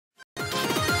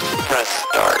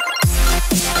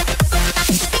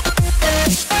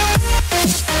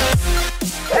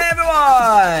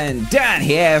everyone, Dan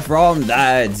here from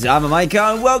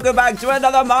TheDiamondMinecart, and welcome back to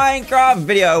another Minecraft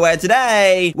video where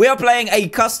today we are playing a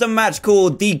custom match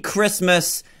called the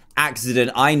Christmas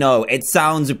Accident. I know, it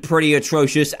sounds pretty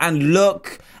atrocious, and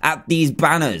look at these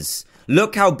banners.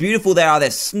 Look how beautiful they are.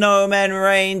 There's snowmen,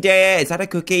 reindeer. Is that a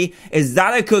cookie? Is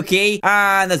that a cookie?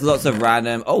 And there's lots of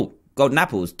random... Oh, golden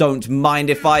apples. Don't mind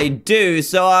if I do.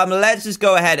 So let's just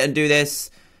go ahead and do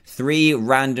this. 3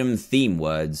 random theme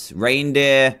words.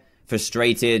 Reindeer,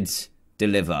 frustrated,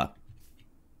 deliver.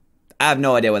 I have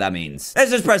no idea what that means. Let's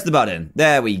just press the button.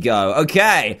 There we go.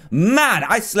 Okay. Man,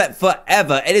 I slept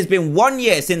forever. It has been 1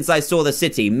 year since I saw the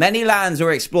city. Many lands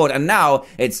were explored, and now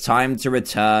it's time to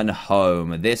return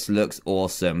home. This looks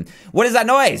awesome. What is that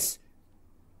noise?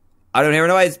 I don't hear a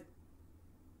noise.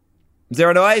 Is there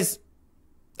a noise?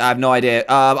 I have no idea.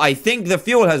 I think the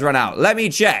fuel has run out. Let me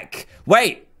check.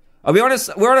 Wait. Are we on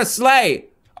we're on a sleigh.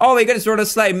 Oh my goodness, we're on a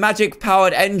sleigh. Magic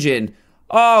powered engine.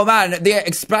 Oh man, the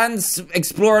Expanse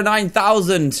Explorer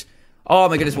 9000. Oh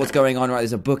my goodness, what's going on? Right,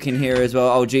 there's a book in here as well.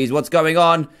 Oh geez, what's going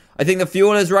on? I think the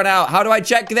fuel has run out. How do I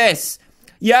check this?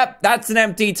 Yep, that's an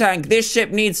empty tank. This ship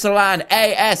needs to land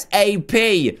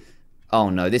ASAP.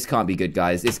 Oh no, this can't be good,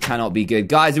 guys. This cannot be good.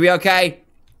 Guys, are we okay?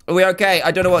 Are we okay?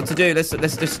 I don't know what to do.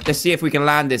 Let's see if we can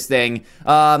land this thing.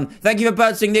 Thank you for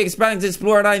purchasing the Expanse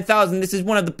Explorer 9000. This is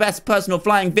one of the best personal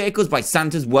flying vehicles by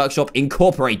Santa's Workshop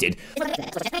Incorporated.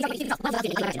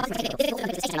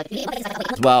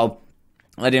 Well,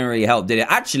 that didn't really help, did it?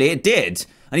 Actually, it did.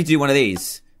 I need to do one of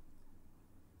these.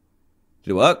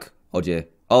 Did it work? Oh dear.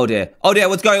 Oh dear. Oh dear,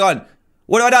 what's going on?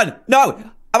 What have I done? No!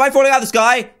 Am I falling out of the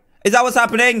sky? Is that what's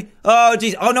happening? Oh,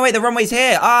 jeez. Oh, no, wait, the runway's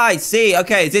here. Ah, I see.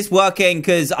 Okay, is this working?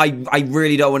 Because I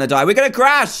really don't want to die. We're going to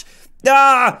crash.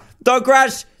 Ah, don't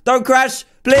crash. Don't crash,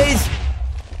 please.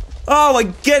 Oh, my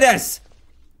goodness.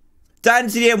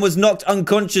 DanTDM was knocked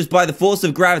unconscious by the force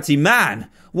of gravity. Man,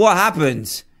 what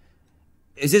happened?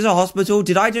 Is this a hospital?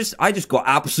 I just got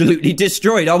absolutely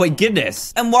destroyed. Oh, my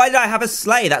goodness. And why did I have a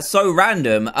sleigh? That's so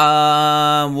random.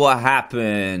 What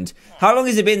happened? How long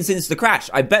has it been since the crash?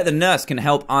 I bet the nurse can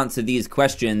help answer these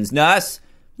questions. Nurse?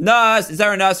 Nurse? Is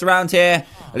there a nurse around here?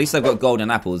 At least I've got golden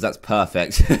apples. That's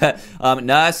perfect.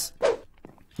 Nurse?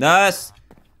 Nurse?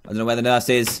 I don't know where the nurse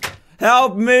is.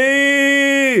 Help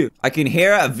me! I can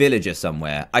hear a villager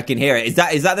somewhere. I can hear it. Is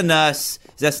that the nurse?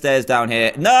 Is there stairs down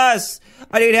here? Nurse!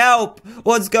 I need help!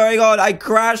 What's going on? I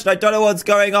crashed. I don't know what's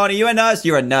going on. Are you a nurse?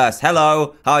 You're a nurse.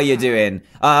 Hello. How are you doing?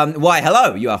 Why,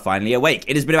 hello. You are finally awake.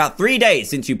 It has been about 3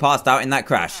 days since you passed out in that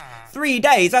crash. 3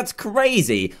 days? That's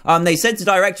crazy. They said to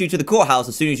direct you to the courthouse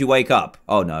as soon as you wake up.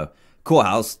 Oh, no.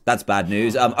 Courthouse? That's bad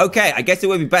news. Okay. I guess it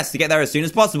would be best to get there as soon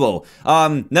as possible.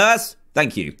 Nurse?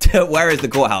 Thank you. Where is the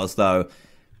courthouse, though?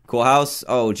 Courthouse?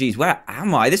 Oh, geez. Where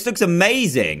am I? This looks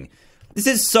amazing. This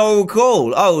is so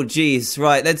cool. Oh, geez.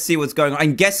 Right, let's see what's going on.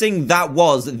 I'm guessing that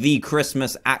was the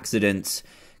Christmas accident.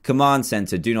 Command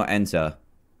center, do not enter.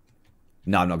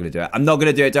 No, I'm not going to do it. I'm not going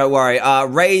to do it, don't worry.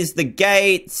 Raise the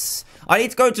gates. I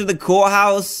need to go to the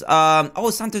courthouse. Oh,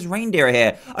 Santa's reindeer are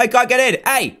here. I can't get in.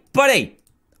 Hey, buddy.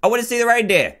 I want to see the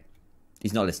reindeer.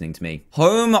 He's not listening to me.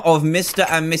 Home of Mr.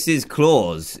 and Mrs.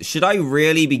 Claus. Should I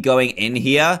really be going in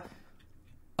here?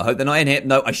 I hope they're not in here.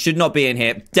 No, I should not be in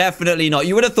here. Definitely not.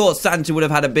 You would have thought Santa would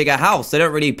have had a bigger house. They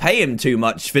don't really pay him too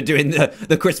much for doing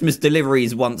the Christmas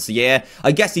deliveries once a year.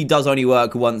 I guess he does only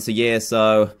work once a year,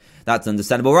 so that's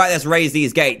understandable. Right, let's raise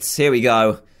these gates. Here we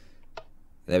go.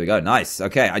 There we go. Nice.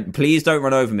 Okay, please don't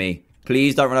run over me.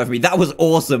 Please don't run over me. That was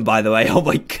awesome, by the way. Oh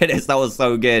my goodness, that was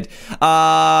so good.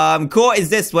 Court is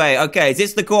this way. Okay, is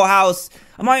this the courthouse?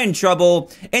 Am I in trouble?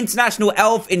 International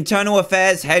Elf Internal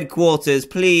Affairs Headquarters,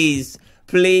 please.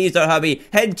 Please don't hurt me.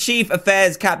 Head Chief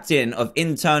Affairs Captain of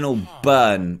Internal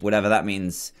Burn. Whatever that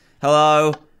means.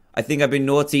 Hello? I think I've been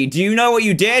naughty. Do you know what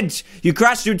you did? You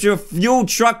crashed into a fuel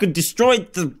truck and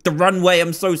destroyed the runway.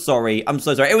 I'm so sorry. I'm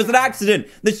so sorry. It was an accident.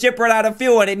 The ship ran out of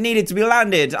fuel and it needed to be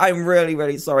landed. I'm really,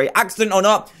 really sorry. Accident or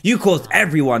not, you caused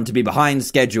everyone to be behind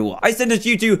schedule. I sentenced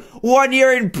you to 1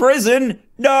 year in prison.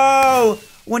 No!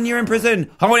 1 year in prison.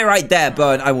 Hold it right there,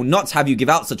 Burn. I will not have you give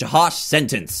out such a harsh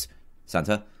sentence.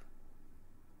 Santa?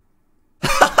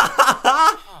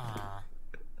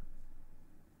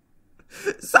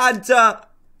 Santa,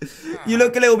 you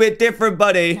look a little bit different,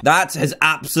 buddy. That has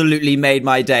absolutely made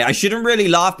my day. I shouldn't really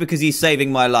laugh because he's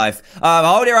saving my life.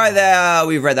 Hold it right there.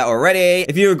 We've read that already.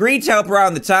 If you agree to help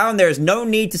around the town, there is no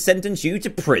need to sentence you to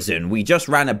prison. We just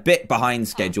ran a bit behind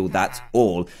schedule, that's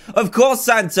all. Of course,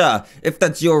 Santa, if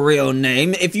that's your real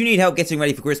name. If you need help getting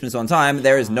ready for Christmas on time,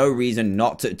 there is no reason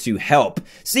not to help.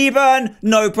 See, Burn?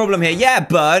 No problem here. Yeah,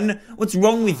 Burn. What's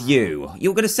wrong with you?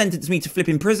 You're going to sentence me to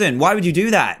flipping prison. Why would you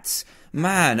do that?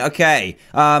 Man, okay.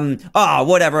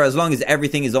 Whatever, as long as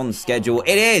everything is on schedule.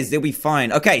 It is, it'll be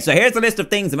fine. Okay, so here's the list of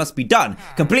things that must be done.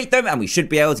 Complete them, and we should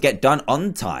be able to get done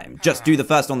on time. Just do the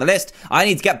first on the list. I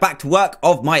need to get back to work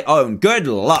of my own. Good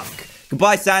luck.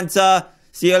 Goodbye, Santa.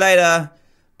 See you later.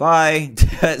 Bye.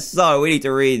 So, we need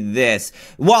to read this.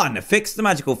 1. Fix the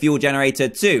magical fuel generator.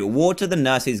 2. Water the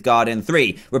nurse's garden.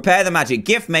 3. Repair the magic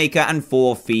gift maker. And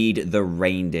 4. Feed the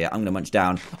reindeer. I'm gonna munch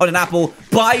down on an apple.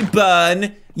 Bye,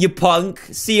 Burn, you punk.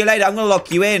 See you later. I'm gonna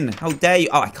lock you in. How dare you?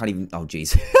 Oh, I can't even. Oh, jeez.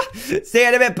 See you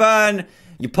in a bit, Burn.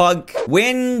 You punk.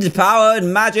 Wind-powered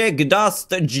magic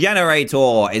dust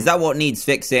generator. Is that what needs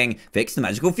fixing? Fix the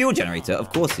magical fuel generator.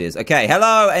 Of course it is. Okay,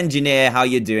 hello, engineer. How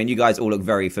you doing? You guys all look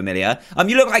very familiar.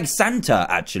 You look like Santa,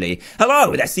 actually.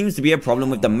 Hello, there seems to be a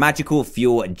problem with the magical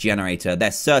fuel generator.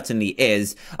 There certainly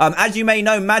is. As you may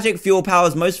know, magic fuel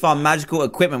powers most of our magical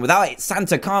equipment. Without it,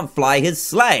 Santa can't fly his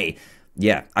sleigh.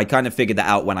 Yeah, I kind of figured that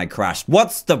out when I crashed.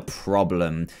 What's the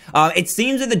problem? It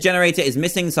seems that the generator is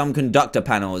missing some conductor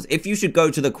panels. If you should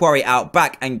go to the quarry out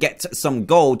back and get some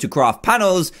gold to craft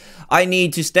panels, I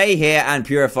need to stay here and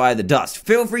purify the dust.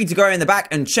 Feel free to go in the back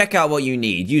and check out what you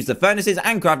need. Use the furnaces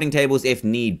and crafting tables if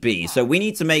need be. So we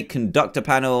need to make conductor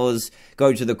panels,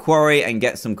 go to the quarry and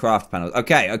get some craft panels.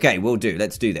 Okay, we'll do.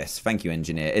 Let's do this. Thank you,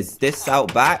 engineer. Is this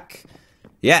out back?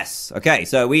 Yes. Okay,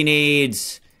 so we need...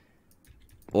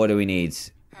 What do we need?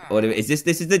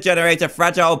 This is the generator.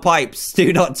 Fragile pipes.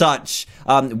 Do not touch.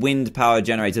 Wind power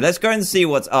generator. Let's go and see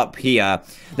what's up here.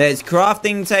 There's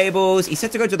crafting tables. He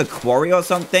said to go to the quarry or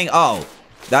something. Oh,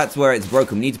 that's where it's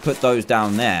broken. We need to put those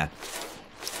down there.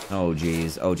 Oh,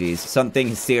 jeez. Oh, jeez. Something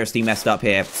is seriously messed up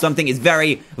here. Something is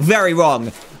very, very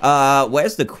wrong.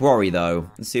 Where's the quarry, though?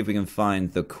 Let's see if we can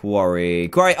find the quarry.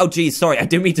 Quarry. Oh, jeez. Sorry. I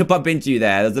didn't mean to bump into you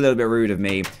there. That's a little bit rude of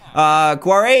me.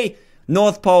 Quarry?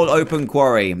 North Pole open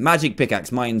quarry. Magic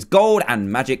pickaxe mines gold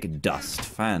and magic dust.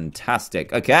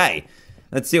 Fantastic. Okay.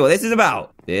 Let's see what this is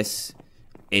about. This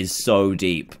is so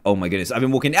deep. Oh my goodness. I've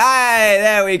been walking. Hey,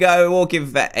 there we go. Walking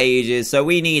for ages. So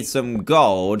we need some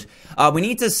gold. We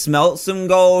need to smelt some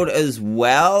gold as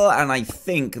well. And I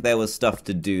think there was stuff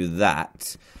to do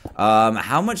that.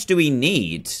 How much do we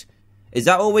need? Is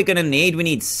that all we're going to need? We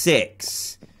need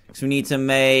 6. So we need to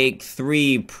make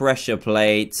 3 pressure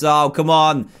plates. Oh, come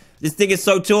on. This thing is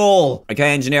so tall.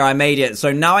 Okay, engineer, I made it.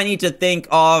 So now I need to think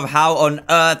of how on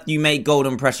earth you make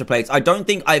golden pressure plates. I don't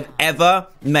think I've ever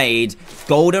made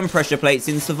golden pressure plates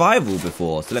in survival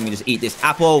before. So let me just eat this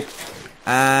apple.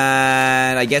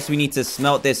 And I guess we need to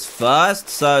smelt this first.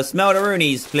 So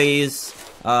smelteroonies, please.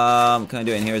 Can I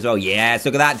do it in here as well? Yes,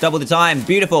 look at that. Double the time.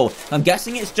 Beautiful. I'm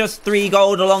guessing it's just 3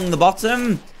 gold along the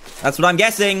bottom. That's what I'm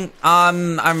guessing.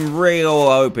 I'm real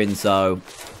hoping so.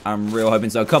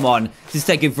 Come on. This is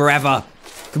taking forever.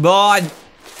 Come on.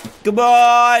 Come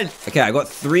on. Okay, I got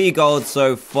 3 gold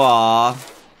so far.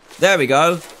 There we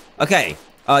go. Okay.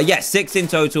 Yeah, 6 in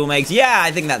total makes... Yeah,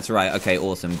 I think that's right. Okay,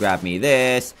 awesome. Grab me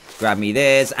this,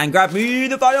 and grab me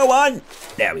the final one.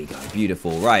 There we go.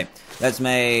 Beautiful. Right. Let's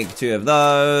make 2 of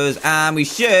those, and we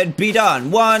should be done.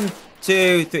 1,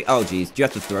 2, 3. Oh, geez. Do you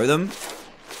have to throw them?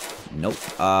 Nope.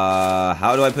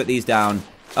 How do I put these down?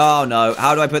 Oh, no.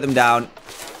 How do I put them down?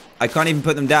 I can't even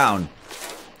put them down.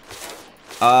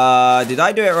 Did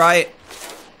I do it right?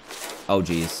 Oh,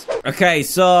 jeez. Okay,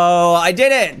 so I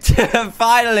did it.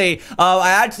 Finally. I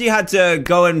actually had to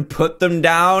go and put them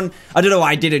down. I don't know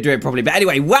why I didn't do it properly. But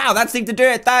anyway, wow, that seemed to do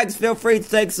it. Thanks. Feel free to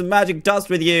take some magic dust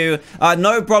with you.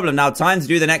 No problem. Now, time to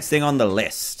do the next thing on the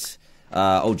list.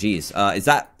 Oh, jeez. Is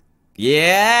that...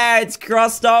 Yeah, it's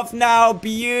crossed off now.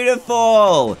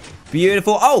 Beautiful.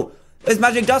 Beautiful. Oh! There's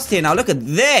magic dust here now. Look at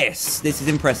this. This is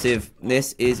impressive.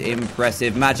 This is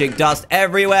impressive. Magic dust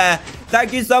everywhere.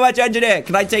 Thank you so much, engineer.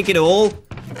 Can I take it all?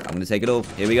 I'm going to take it all.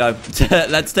 Here we go.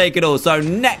 Let's take it all. So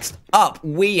next up,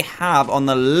 we have on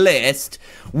the list,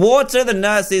 water the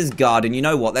nurse's garden. You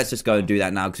know what? Let's just go and do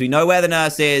that now because we know where the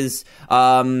nurse is.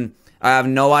 I have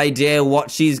no idea what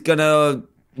she's going to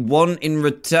want in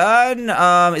return.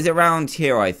 Is it around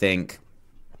here, I think?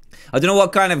 I don't know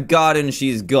what kind of garden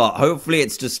she's got. Hopefully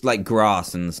it's just like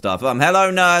grass and stuff.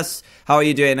 Hello, nurse. How are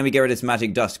you doing? Let me get rid of this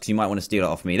magic dust because you might want to steal it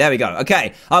off me. There we go.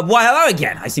 Okay. Well, hello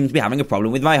again. I seem to be having a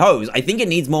problem with my hose. I think it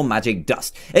needs more magic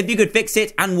dust. If you could fix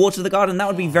it and water the garden, that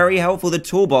would be very helpful. The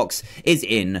toolbox is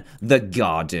in the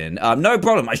garden. No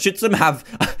problem. I should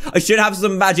have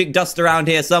some magic dust around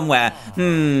here somewhere.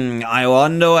 I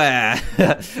wonder where.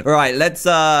 Right. Let's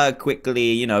quickly,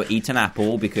 eat an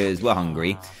apple because we're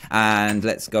hungry. And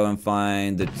let's go and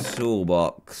find the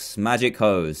toolbox. Magic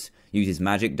hose. Uses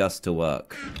magic dust to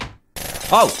work.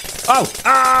 Oh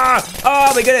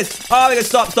my goodness.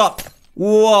 Stop.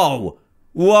 Whoa.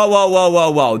 Whoa, whoa, whoa,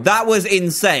 whoa, whoa. That was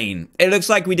insane. It looks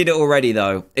like we did it already,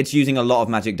 though. It's using a lot of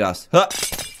magic dust. Huh.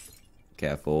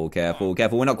 Careful, careful,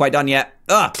 careful. We're not quite done yet.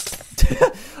 Ah!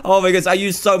 Oh my goodness, I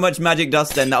used so much magic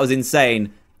dust then. That was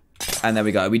insane. And there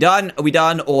we go. Are we done? Are we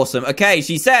done? Awesome. Okay,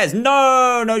 she says,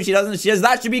 no, she doesn't. She says,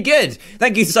 that should be good.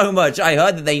 Thank you so much. I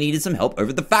heard that they needed some help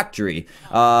over at the factory.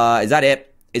 Is that it?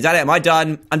 Is that it? Am I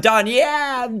done? I'm done.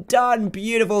 Yeah, I'm done.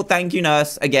 Beautiful. Thank you,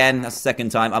 nurse. Again, that's the second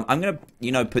time. I'm going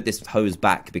to, put this hose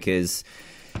back because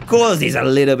causes a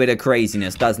little bit of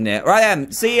craziness, doesn't it? Right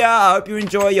then. See ya. I hope you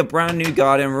enjoy your brand new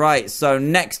garden. Right. So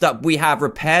next up, we have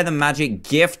repair the magic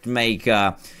gift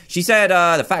maker. She said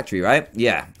the factory, right?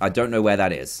 Yeah. I don't know where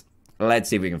that is. Let's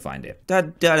see if we can find it.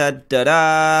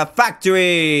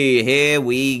 Factory. Here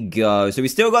we go. So we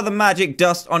still got the magic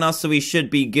dust on us, so we should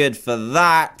be good for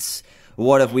that.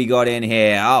 What have we got in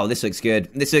here? Oh, this looks good.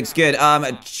 This looks good.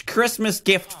 Christmas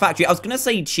gift factory. I was going to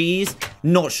say cheese.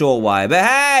 Not sure why. But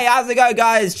hey, how's it go,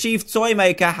 guys? Chief Toy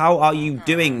Maker. How are you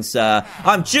doing, sir?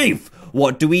 I'm Chief.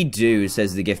 What do we do,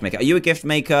 says the gift maker. Are you a gift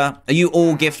maker? Are you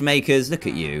all gift makers? Look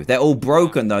at you. They're all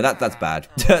broken, though. That's bad.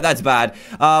 That's bad.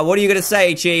 What are you going to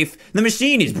say, Chief? The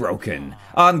machine is broken.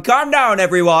 Calm down,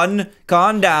 everyone.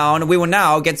 Calm down. We will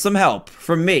now get some help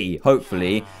from me,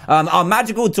 hopefully. Our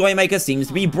magical toy maker seems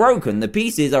to be broken. The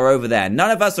pieces are over there.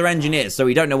 None of us are engineers, so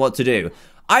we don't know what to do.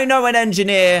 I know an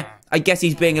engineer. I guess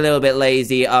he's being a little bit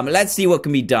lazy. Let's see what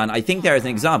can be done. I think there is an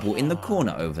example in the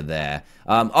corner over there.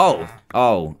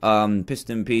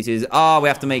 Piston pieces. Oh, we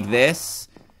have to make this.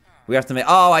 We have to make...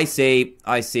 Oh, I see.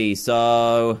 I see.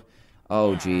 So...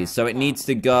 Oh, geez. So it needs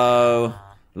to go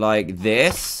like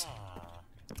this.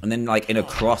 And then, like, in a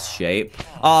cross shape.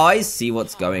 Oh, I see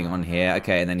what's going on here.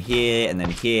 Okay, and then here, and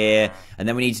then here. And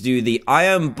then we need to do the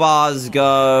iron bars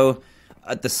go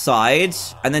at the side.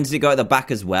 And then does it go at the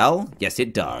back as well? Yes,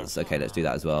 it does. Okay, let's do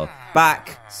that as well.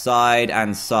 Back, side,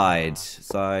 and side.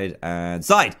 Side, and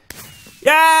side.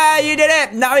 Yeah, you did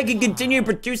it! Now we can continue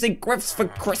producing gifts for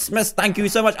Christmas. Thank you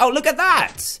so much. Oh, look at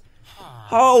that!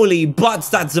 Holy butts,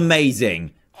 that's amazing.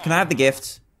 Can I have the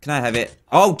gift? Can I have it?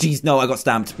 Oh, geez, no, I got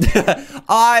stamped.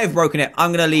 I've broken it.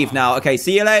 I'm gonna leave now. Okay,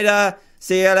 see you later.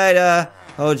 See you later.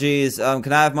 Oh, geez.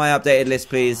 Can I have my updated list,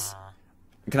 please?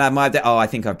 Can I have my update? Oh, I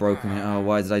think I've broken it. Oh,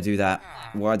 why did I do that?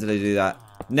 Why did I do that?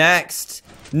 Next!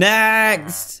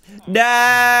 Next!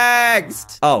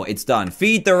 Next! Oh, it's done.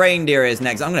 Feed the reindeer is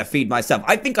next. I'm gonna feed myself.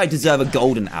 I think I deserve a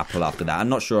golden apple after that. I'm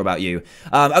not sure about you.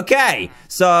 Okay.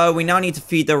 So, we now need to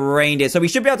feed the reindeer. So, we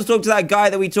should be able to talk to that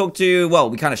guy that we talked to. Well,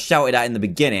 we kind of shouted at in the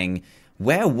beginning.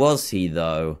 Where was he,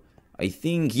 though? I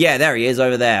think... Yeah, there he is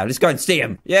over there. Let's go and see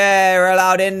him. Yeah, we're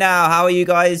allowed in now. How are you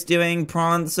guys doing?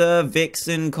 Prancer,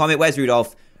 Vixen, Comet. Where's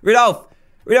Rudolph? Rudolph!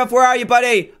 Rudolph, where are you,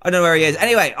 buddy? I don't know where he is.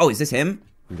 Anyway. Oh, is this him?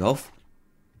 Rudolph?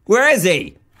 Where is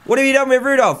he? What have you done with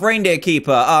Rudolph, reindeer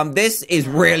keeper? This is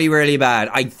really, really bad.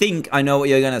 I think I know what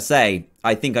you're going to say.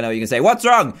 I think I know what you're going to say. What's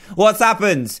wrong? What's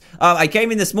happened? I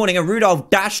came in this morning and Rudolph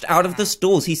dashed out of the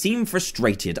stalls. He seemed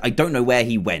frustrated. I don't know where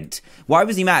he went. Why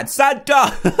was he mad?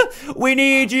 Santa! We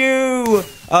need you!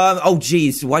 Oh,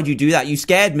 jeez. Why'd you do that? You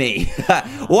scared me.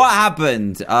 What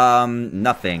happened?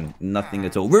 Nothing. Nothing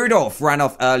at all. Rudolph ran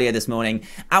off earlier this morning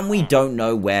and we don't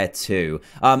know where to.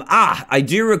 I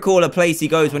do recall a place he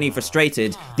goes when he's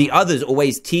frustrated. The others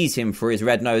always tease him for his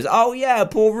red nose. Oh, yeah,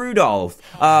 poor Rudolph.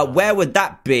 Where would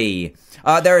that be?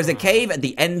 There is a cave at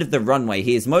the end of the runway.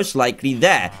 He is most likely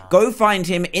there. Go find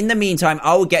him. In the meantime,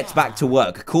 I will get back to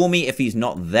work. Call me if he's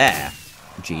not there.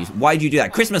 Jeez, why'd you do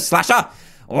that? Christmas slasher?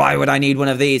 Why would I need one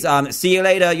of these? See you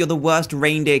later. You're the worst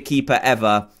reindeer keeper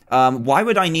ever. Why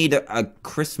would I need a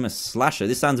Christmas slasher?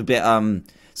 This sounds a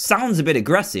bit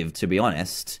aggressive, to be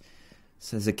honest.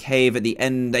 So there's a cave at the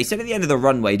end. They said at the end of the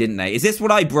runway, didn't they? Is this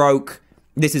what I broke?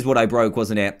 This is what I broke,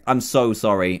 wasn't it? I'm so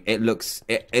sorry. It looks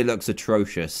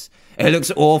atrocious. It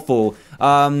looks awful.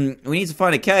 We need to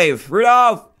find a cave.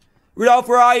 Rudolph! Rudolph,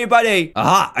 where are you, buddy?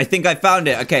 Aha, I think I found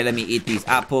it. Okay, let me eat these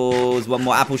apples. One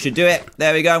more apple should do it.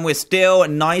 There we go. And we're still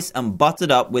nice and buttered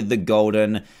up with the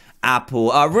golden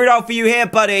apple. Rudolph, are you here,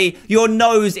 buddy? Your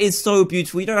nose is so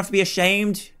beautiful. You don't have to be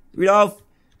ashamed. Rudolph?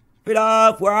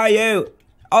 Rudolph, where are you?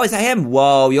 Oh, is that him?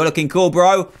 Whoa, you're looking cool,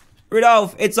 bro.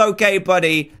 Rudolph, it's okay,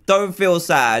 buddy. Don't feel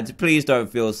sad. Please don't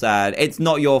feel sad. It's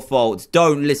not your fault.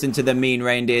 Don't listen to the mean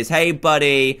reindeers. Hey,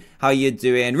 buddy. How you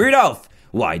doing? Rudolph,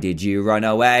 why did you run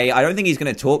away? I don't think he's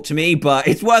going to talk to me, but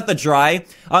it's worth a try.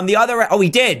 Oh, he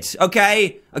did.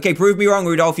 Okay. Okay, prove me wrong,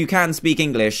 Rudolph. You can speak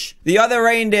English. The other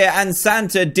reindeer and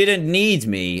Santa didn't need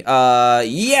me.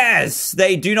 Yes,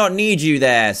 they do not need you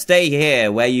there. Stay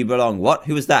here where you belong. What?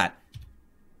 Who was that?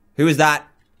 Who is that?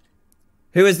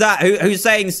 Who is that? Who's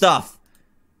saying stuff?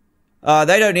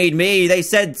 They don't need me. They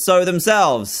said so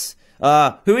themselves. Who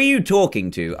are you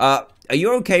talking to? Are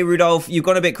you okay, Rudolph? You've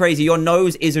gone a bit crazy. Your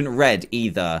nose isn't red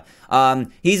either.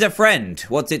 He's a friend.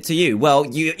 What's it to you? Well,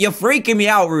 you're freaking me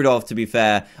out, Rudolph, to be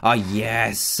fair.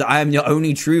 Yes, I am your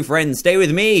only true friend. Stay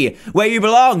with me, where you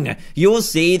belong. You'll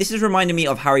see. This is reminding me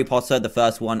of Harry Potter, the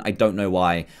first one. I don't know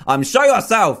why. Show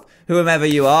yourself, whomever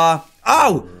you are.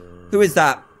 Oh, who is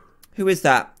that? Who is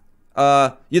that?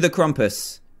 You're the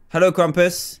Krampus. Hello,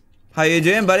 Krampus. How you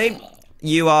doing, buddy?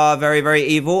 You are very, very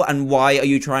evil, and why are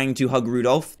you trying to hug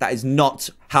Rudolph? That is not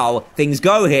how things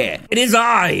go here. It is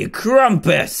I,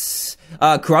 Krampus.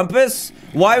 Krampus?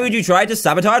 Why would you try to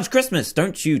sabotage Christmas?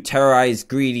 Don't you terrorize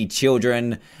greedy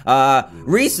children.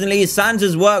 Recently,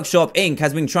 Santa's Workshop Inc.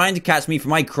 has been trying to catch me for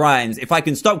my crimes. If I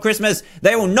can stop Christmas,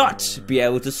 they will not be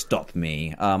able to stop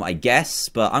me. I guess,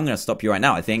 but I'm gonna stop you right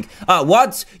now, I think.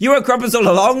 What? You were Krampus all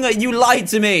along? You lied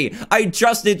to me. I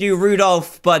trusted you,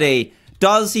 Rudolph, buddy.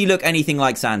 Does he look anything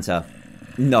like Santa?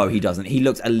 No, he doesn't. He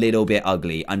looks a little bit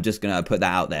ugly. I'm just gonna put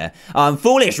that out there.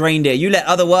 Foolish reindeer, you let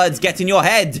other words get in your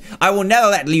head. I will never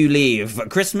let you leave.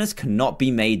 Christmas cannot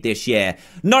be made this year.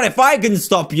 Not if I can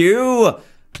stop you.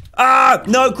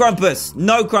 No, Krampus.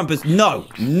 No, Krampus. No,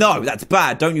 no, that's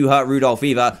bad. Don't you hurt Rudolph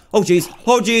either. Oh, jeez.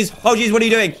 Oh, jeez. Oh, jeez, what are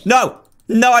you doing? No,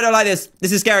 no, I don't like this.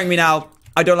 This is scaring me now.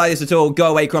 I don't like this at all.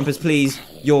 Go away, Krampus, please.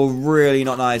 You're really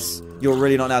not nice. You're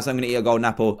really not nice. I'm going to eat a golden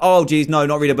apple. Oh, geez. No,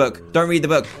 not read a book. Don't read the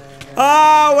book.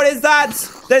 Oh, what is that?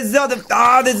 There's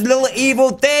there's little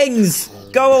evil things.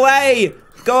 Go away.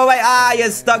 Go away.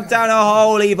 You're stuck down a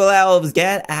hole, evil elves.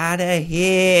 Get out of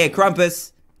here.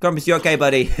 Krampus. Krampus, you okay,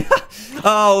 buddy?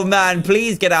 Oh, man.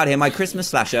 Please get out of here. My Christmas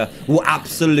slasher will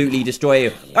absolutely destroy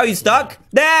you. Oh, you stuck?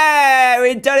 There.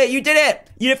 We did it. You did it.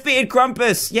 You defeated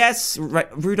Krampus. Yes.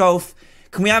 Rudolph.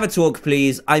 Can we have a talk,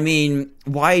 please? I mean,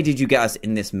 why did you get us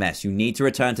in this mess? You need to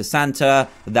return to Santa.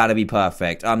 That'll be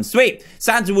perfect. Sweet.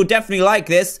 Santa will definitely like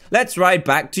this. Let's ride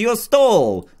back to your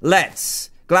stall.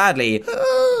 Let's. Gladly.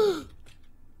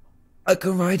 I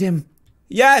can ride him.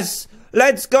 Yes.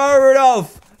 Let's go,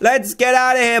 Rudolph. Let's get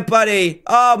out of here, buddy.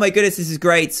 Oh, my goodness. This is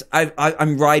great.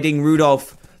 I'm riding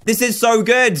Rudolph. This is so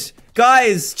good.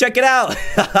 Guys, check it out.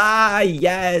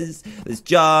 Yes. Let's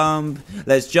jump.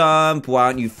 Let's jump. Why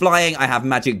aren't you flying? I have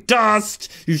magic dust.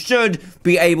 You should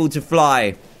be able to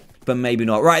fly. But maybe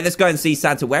not. Right, let's go and see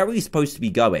Santa. Where are we supposed to be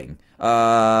going?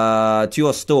 To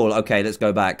your stall. Okay, let's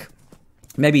go back.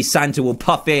 Maybe Santa will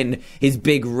puff in his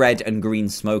big red and green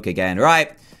smoke again.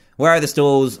 Right. Where are the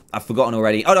stalls? I've forgotten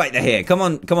already. Oh, right, they're here. Come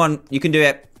on. Come on. You can do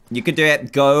it. You can do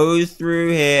it. Go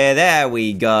through here. There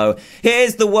we go.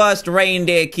 Here's the worst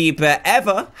reindeer keeper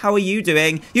ever. How are you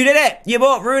doing? You did it. You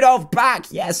brought Rudolph back.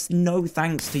 Yes, no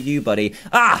thanks to you, buddy.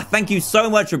 Thank you so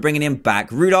much for bringing him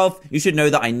back. Rudolph, you should know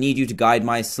that I need you to guide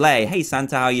my sleigh. Hey,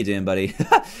 Santa, how you doing, buddy?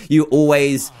 You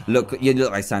look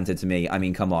like Santa to me. I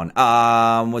mean, come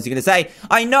on. What's he going to say?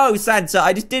 I know, Santa.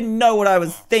 I just didn't know what I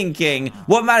was thinking.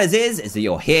 What matters is that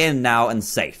you're here now and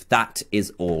safe. That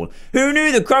is all. Who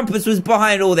knew the Krampus was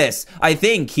behind all this? I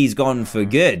think he's gone for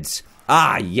good.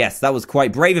 Yes, that was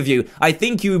quite brave of you. I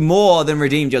think you more than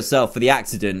redeemed yourself for the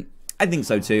accident. I think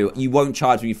so too. You won't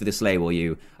charge me for the sleigh, will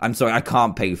you? I'm sorry, I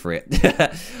can't pay for it.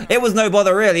 It was no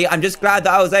bother, really. I'm just glad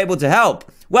that I was able to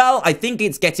help. Well, I think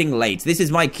it's getting late. This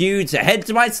is my cue to head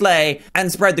to my sleigh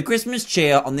and spread the Christmas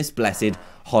cheer on this blessed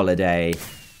holiday.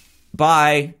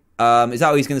 Bye. Is that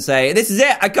what he's going to say? This is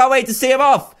it. I can't wait to see him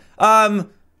off.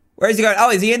 Where is he going? Oh,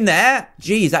 is he in there?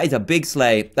 Jeez, that is a big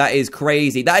sleigh. That is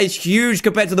crazy. That is huge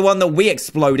compared to the one that we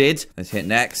exploded. Let's hit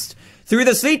next. Through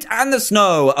the sleet and the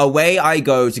snow, away I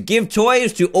go to give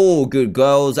toys to all good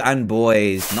girls and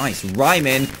boys. Nice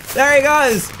rhyming. There he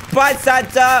goes. Bye,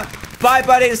 Santa. Bye,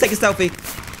 buddy. Let's take a selfie.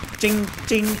 Ching,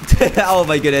 ching. Oh,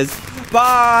 my goodness.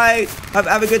 Bye.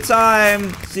 Have a good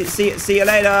time. See you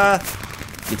later.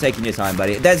 You're taking your time,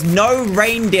 buddy. There's no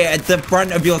reindeer at the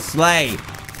front of your sleigh.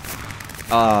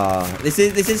 This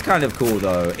is kind of cool,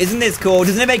 though. Isn't this cool?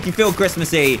 Doesn't it make you feel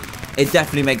Christmassy? It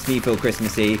definitely makes me feel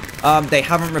Christmassy. They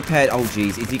haven't repaired... Oh,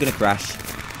 jeez. Is he going to crash?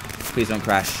 Please don't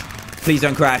crash. Please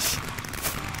don't crash.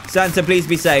 Santa, please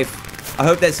be safe. I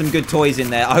hope there's some good toys in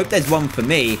there. I hope there's one for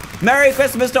me. Merry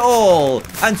Christmas to all.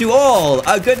 And to all,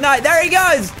 a good night. There he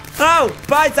goes. Oh,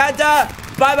 bye, Santa.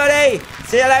 Bye, buddy.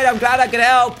 See you later. I'm glad I could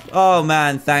help. Oh,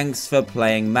 man. Thanks for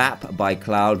playing Map by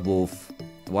Cloud Wolf.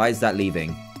 Why is that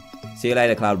leaving? See you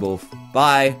later, Cloud Wolf.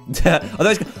 Bye.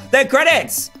 They're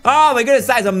credits. Oh, my goodness.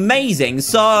 That is amazing.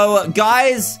 So,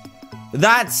 guys,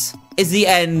 that is the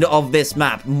end of this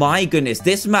map. My goodness.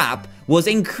 This map was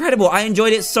incredible. I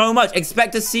enjoyed it so much.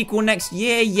 Expect a sequel next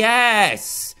year.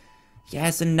 Yes.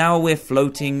 Yes, and now we're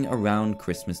floating around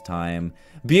Christmas time.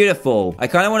 Beautiful. I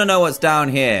kind of want to know what's down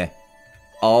here.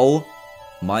 Oh,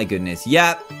 my goodness.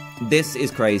 Yep, this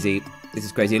is crazy. This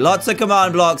is crazy. Lots of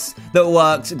command blocks that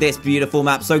worked this beautiful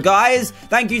map. So, guys,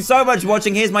 thank you so much for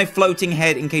watching. Here's my floating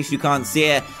head in case you can't see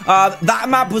it. That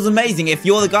map was amazing. If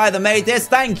you're the guy that made this,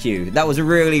 thank you. That was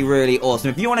really, really awesome.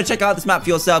 If you want to check out this map for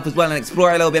yourself as well and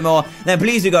explore it a little bit more, then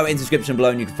please do go in the description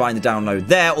below and you can find the download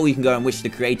there. Or you can go and wish the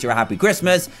creator a happy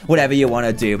Christmas, whatever you want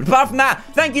to do. But apart from that,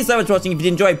 thank you so much for watching. If you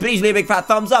did enjoy, please leave a big fat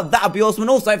thumbs up. That would be awesome. And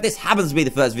also, if this happens to be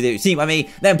the first video you've seen by me,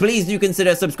 then please do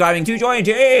consider subscribing to join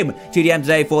Team TDM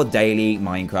today for daily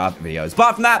Minecraft videos.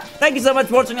 Apart from that, thank you so much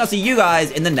for watching. I'll see you guys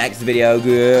in the next video.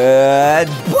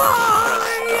 Goodbye!